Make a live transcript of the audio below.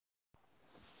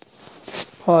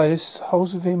Hi, this is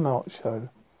Holsworthy Mark Show.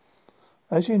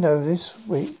 As you know, this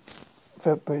week,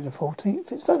 February the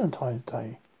 14th, it's Valentine's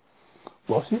Day.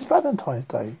 What is Valentine's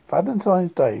Day?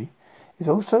 Valentine's Day is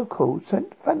also called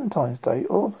St. Valentine's Day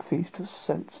or the Feast of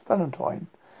St. Valentine.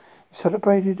 It's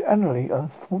celebrated annually on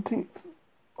February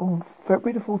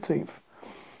the 14th,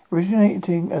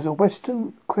 originating as a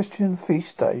Western Christian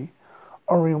feast day,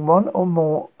 honoring one or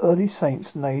more early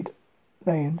saints named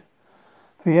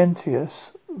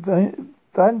Vientius.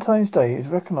 Valentine's Day is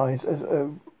recognized as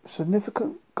a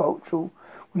significant cultural,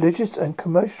 religious and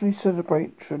commercially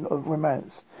celebration of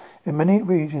romance in many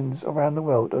regions around the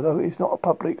world, although it is not a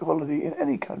public holiday in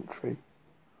any country.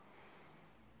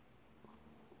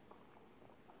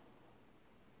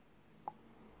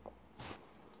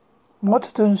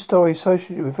 Modern stories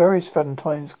associated with various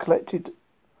Valentines connected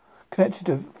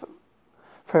to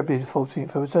February the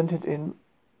 14th are presented in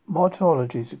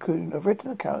mythologies, including a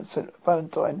written account of St.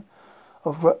 Valentine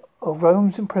of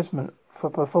Rome's imprisonment for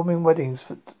performing weddings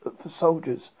for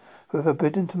soldiers who were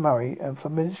forbidden to marry and for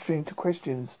ministering to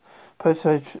Christians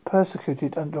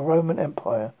persecuted under the Roman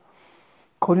Empire.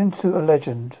 According to a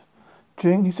legend,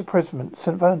 during his imprisonment,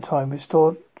 St. Valentine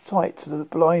restored sight to the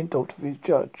blind daughter of his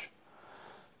judge.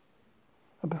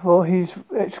 And before his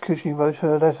execution, he wrote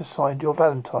her a letter signed "Your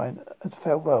Valentine" as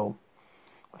farewell.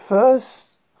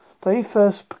 They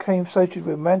first became associated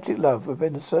with romantic love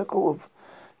within the circle of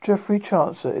Geoffrey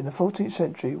Chaucer in the 14th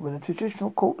century, when the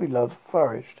traditional courtly love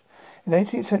flourished. In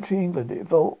 18th century England, it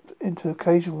evolved into an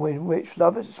occasion in which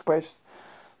lovers expressed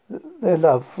their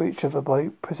love for each other by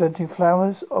presenting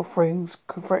flowers, offerings,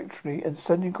 confectionery, and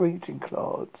sending greeting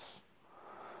cards,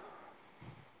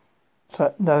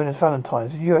 known as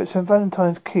valentines. In Europe, St.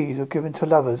 Valentine's keys are given to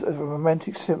lovers as a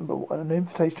romantic symbol and an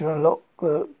invitation to unlock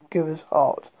the giver's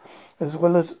heart, as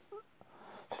well as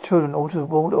to children, or to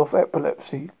ward off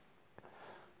epilepsy,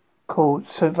 called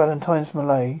St. Valentine's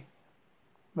Milady.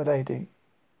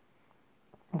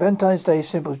 Valentine's Day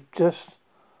symbols that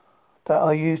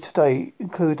are used today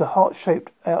include the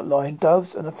heart-shaped outline,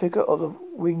 doves, and a figure of the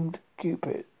winged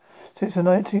Cupid. Since the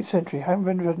 19th century,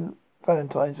 handwritten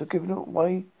valentines are given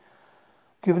way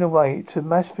to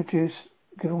mass-produced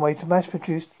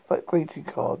greeting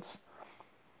cards.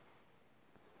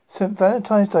 St.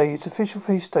 Valentine's Day is the official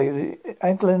feast day of the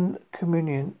Anglican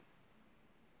Communion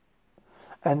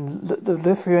and the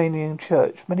Lithuanian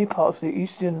Church. Many parts of the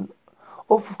Eastern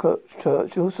Orthodox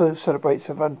Church also celebrate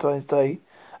St. Valentine's Day,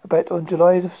 about on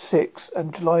July the 6th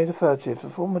and July the 30th, a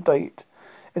former date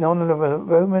in honor of a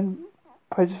Roman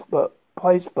Presbyter,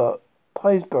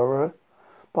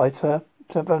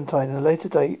 St. Valentine, and a later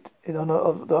date in honor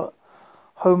of the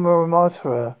Homer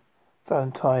Martyr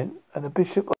Valentine and the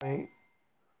Bishop of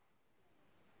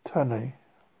Turney.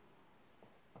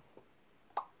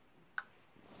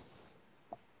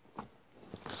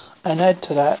 And add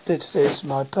to that, this is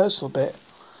my personal bit.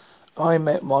 I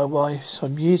met my wife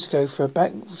some years ago for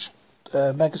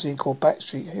a magazine called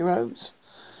Backstreet Heroes.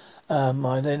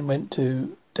 I then went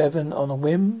to Devon on a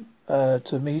whim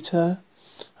to meet her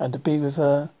and to be with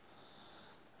her.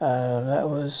 That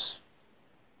was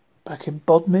back in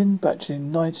Bodmin, back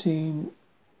in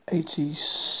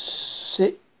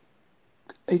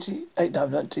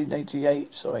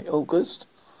 1988, August.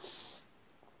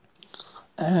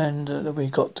 And we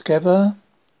got together,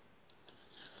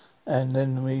 and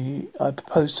then I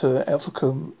proposed to her at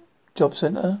Alphacombe Job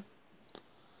Centre,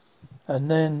 and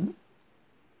then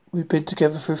we've been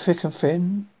together through thick and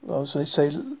thin, as they say,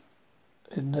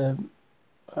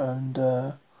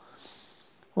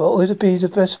 what would be the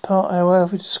best part, how I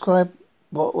would describe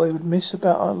what we would miss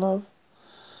about our love?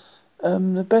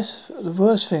 The best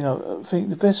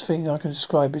thing I can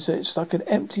describe is that it's like an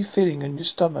empty feeling in your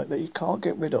stomach that you can't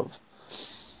get rid of.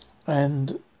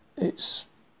 And it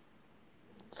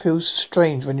feels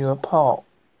strange when you're apart,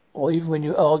 or even when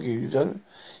you argue,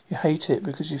 you hate it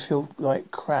because you feel like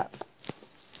crap.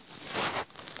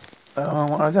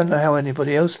 I don't know how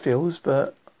anybody else feels,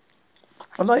 but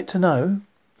I'd like to know.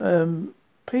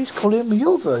 Please call in with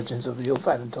your versions of your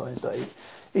Valentine's Day,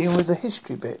 even with the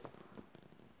history bit.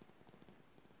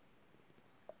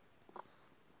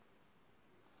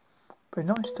 Be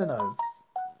nice to know.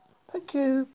 Thank you.